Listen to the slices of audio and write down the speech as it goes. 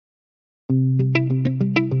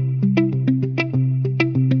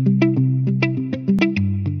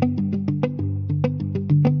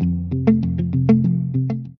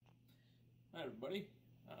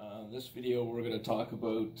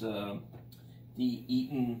the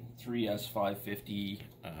Eaton 3S550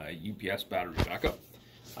 UPS battery backup.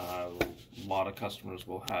 A lot of customers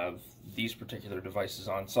will have these particular devices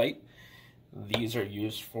on site. These are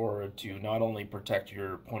used to not only protect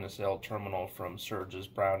your point-of-sale terminal from surges,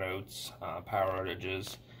 brownouts, power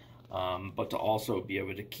outages, but to also be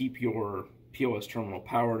able to keep your POS terminal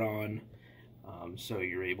powered on, so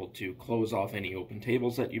you're able to close off any open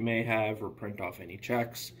tables that you may have or print off any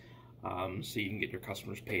checks, so you can get your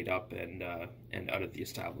customers paid up and out of the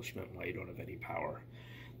establishment while you don't have any power.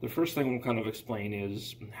 The first thing we'll kind of explain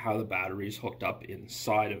is how the battery is hooked up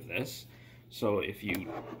inside of this. So if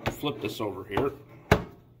you flip this over here,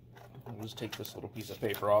 we'll just take this little piece of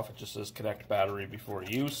paper off. It just says connect battery before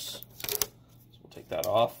use. So we'll take that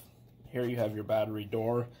off. Here you have your battery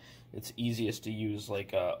door. It's easiest to use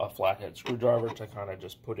like a flathead screwdriver to kind of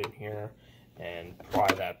just put in here and pry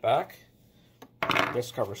that back.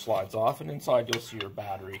 This cover slides off, and inside you'll see your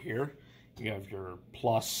battery here. You have your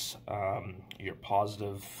plus, your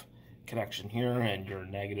positive connection here, and your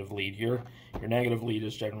negative lead here. Your negative lead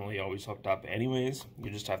is generally always hooked up anyways. You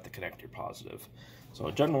just have to connect your positive. So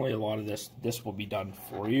generally a lot of this will be done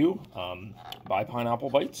for you by Pineapple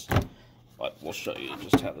Bytes, but we'll show you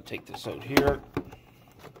just how to take this out here.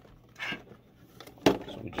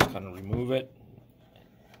 So we just kind of remove it,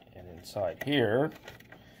 and inside here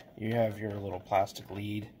you have your little plastic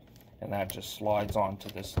lead, and that just slides onto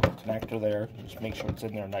this little connector there. Just make sure it's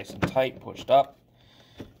in there nice and tight, pushed up,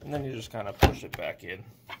 and then you just kind of push it back in.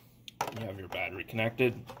 You have your battery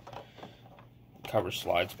connected. The cover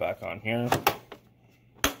slides back on here.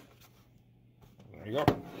 There you go.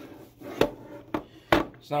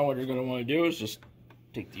 So now what you're going to want to do is just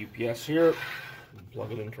take the UPS here and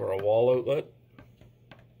plug it into our wall outlet.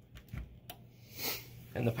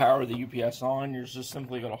 And the power of the UPS on, you're just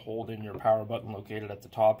simply going to hold in your power button located at the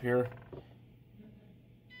top here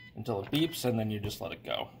until it beeps, and then you just let it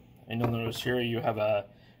go. And you'll notice here you have a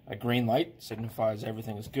green light, signifies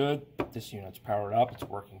everything is good. This unit's powered up, it's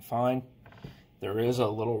working fine. There is a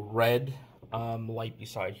little red light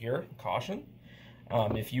beside here, caution.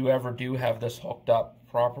 If you ever do have this hooked up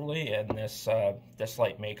properly and this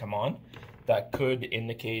light may come on, that could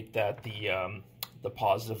indicate that the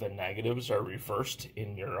positive and negatives are reversed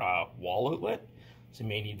in your wall outlet. So you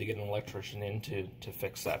may need to get an electrician in to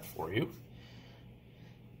fix that for you.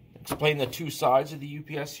 Explain the two sides of the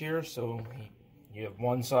UPS here. So you have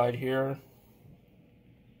one side here,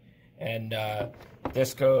 and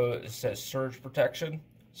this says surge protection.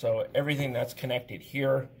 So everything that's connected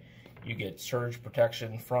here, you get surge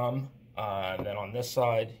protection from. And then on this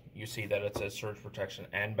side, you see that it says surge protection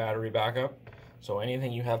and battery backup. So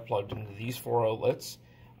anything you have plugged into these four outlets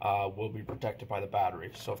will be protected by the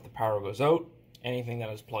battery. So if the power goes out, anything that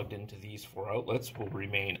is plugged into these four outlets will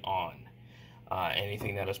remain on.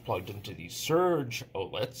 Anything that is plugged into these surge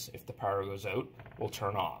outlets, if the power goes out, will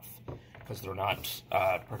turn off because they're not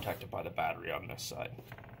protected by the battery on this side.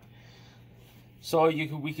 So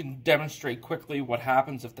we can demonstrate quickly what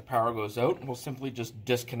happens if the power goes out. We'll simply just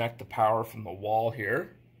disconnect the power from the wall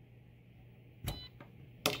here.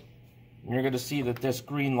 And you're going to see that this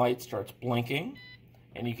green light starts blinking,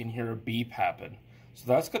 and you can hear a beep happen. So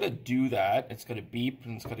that's going to do that. It's going to beep,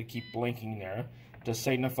 and it's going to keep blinking there to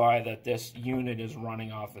signify that this unit is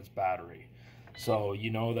running off its battery. So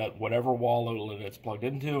you know that whatever wall outlet it's plugged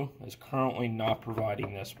into is currently not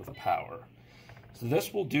providing this with power. So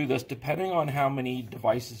this will do this depending on how many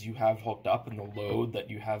devices you have hooked up and the load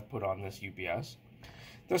that you have put on this UPS.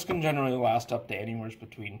 This can generally last up to anywhere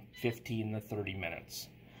between 15 to 30 minutes.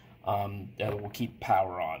 That will keep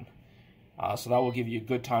power on. So that will give you a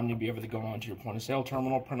good time to be able to go onto your point of sale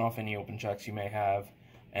terminal, print off any open checks you may have,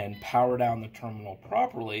 and power down the terminal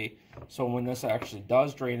properly, so when this actually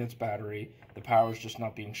does drain its battery, the power is just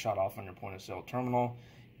not being shut off on your point of sale terminal.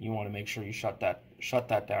 You want to make sure you shut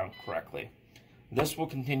that down correctly. This will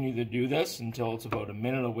continue to do this until it's about a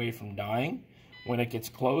minute away from dying. When it gets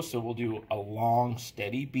close, it will do a long,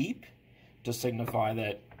 steady beep to signify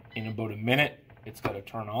that in about a minute, it's got to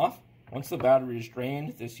turn off. Once the battery is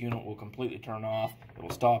drained, this unit will completely turn off. It will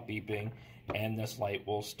stop beeping, and this light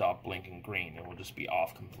will stop blinking green. It will just be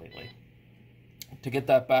off completely. To get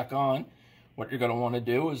that back on, what you're going to want to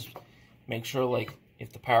do is make sure, like,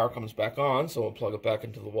 if the power comes back on, so we'll plug it back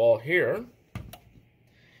into the wall here.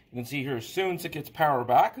 You can see here, as soon as it gets power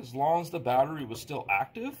back, as long as the battery was still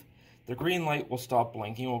active, the green light will stop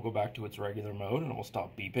blinking. It will go back to its regular mode, and it will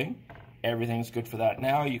stop beeping. Everything's good for that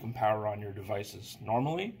now. You can power on your devices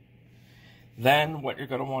normally. Then what you're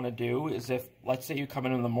going to want to do is, if, let's say you come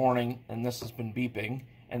in the morning and this has been beeping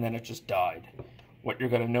and then it just died, what you're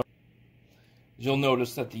going to notice is you'll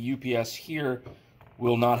notice that the UPS here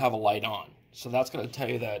will not have a light on. So that's going to tell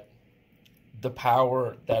you that the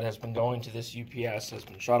power that has been going to this UPS has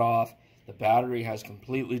been shut off. The battery has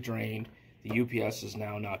completely drained. The UPS is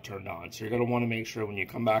now not turned on. So you're going to want to make sure when you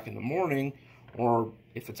come back in the morning, or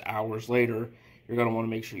if it's hours later, you're going to want to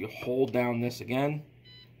make sure you hold down this again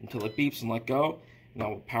until it beeps and let go. And that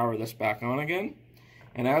will power this back on again.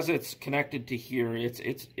 And as it's connected to here,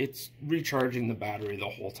 it's recharging the battery the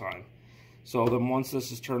whole time. So then once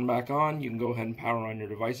this is turned back on, you can go ahead and power on your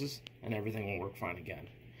devices and everything will work fine again.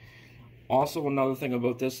 Also, another thing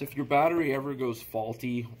about this, if your battery ever goes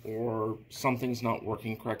faulty or something's not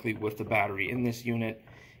working correctly with the battery in this unit,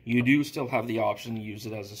 you do still have the option to use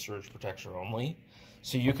it as a surge protector only.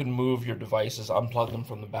 So you can move your devices, unplug them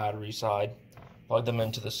from the battery side, plug them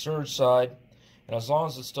into the surge side, and as long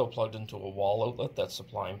as it's still plugged into a wall outlet that's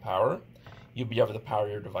supplying power, you'll be able to power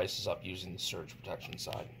your devices up using the surge protection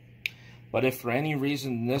side. But if for any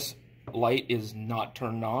reason this light is not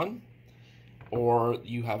turned on, or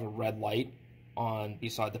you have a red light on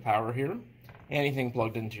beside the power here, anything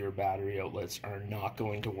plugged into your battery outlets are not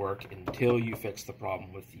going to work until you fix the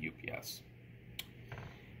problem with the UPS.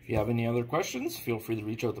 If you have any other questions, feel free to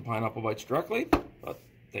reach out to Pineapple Bytes directly, but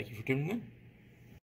thank you for tuning in.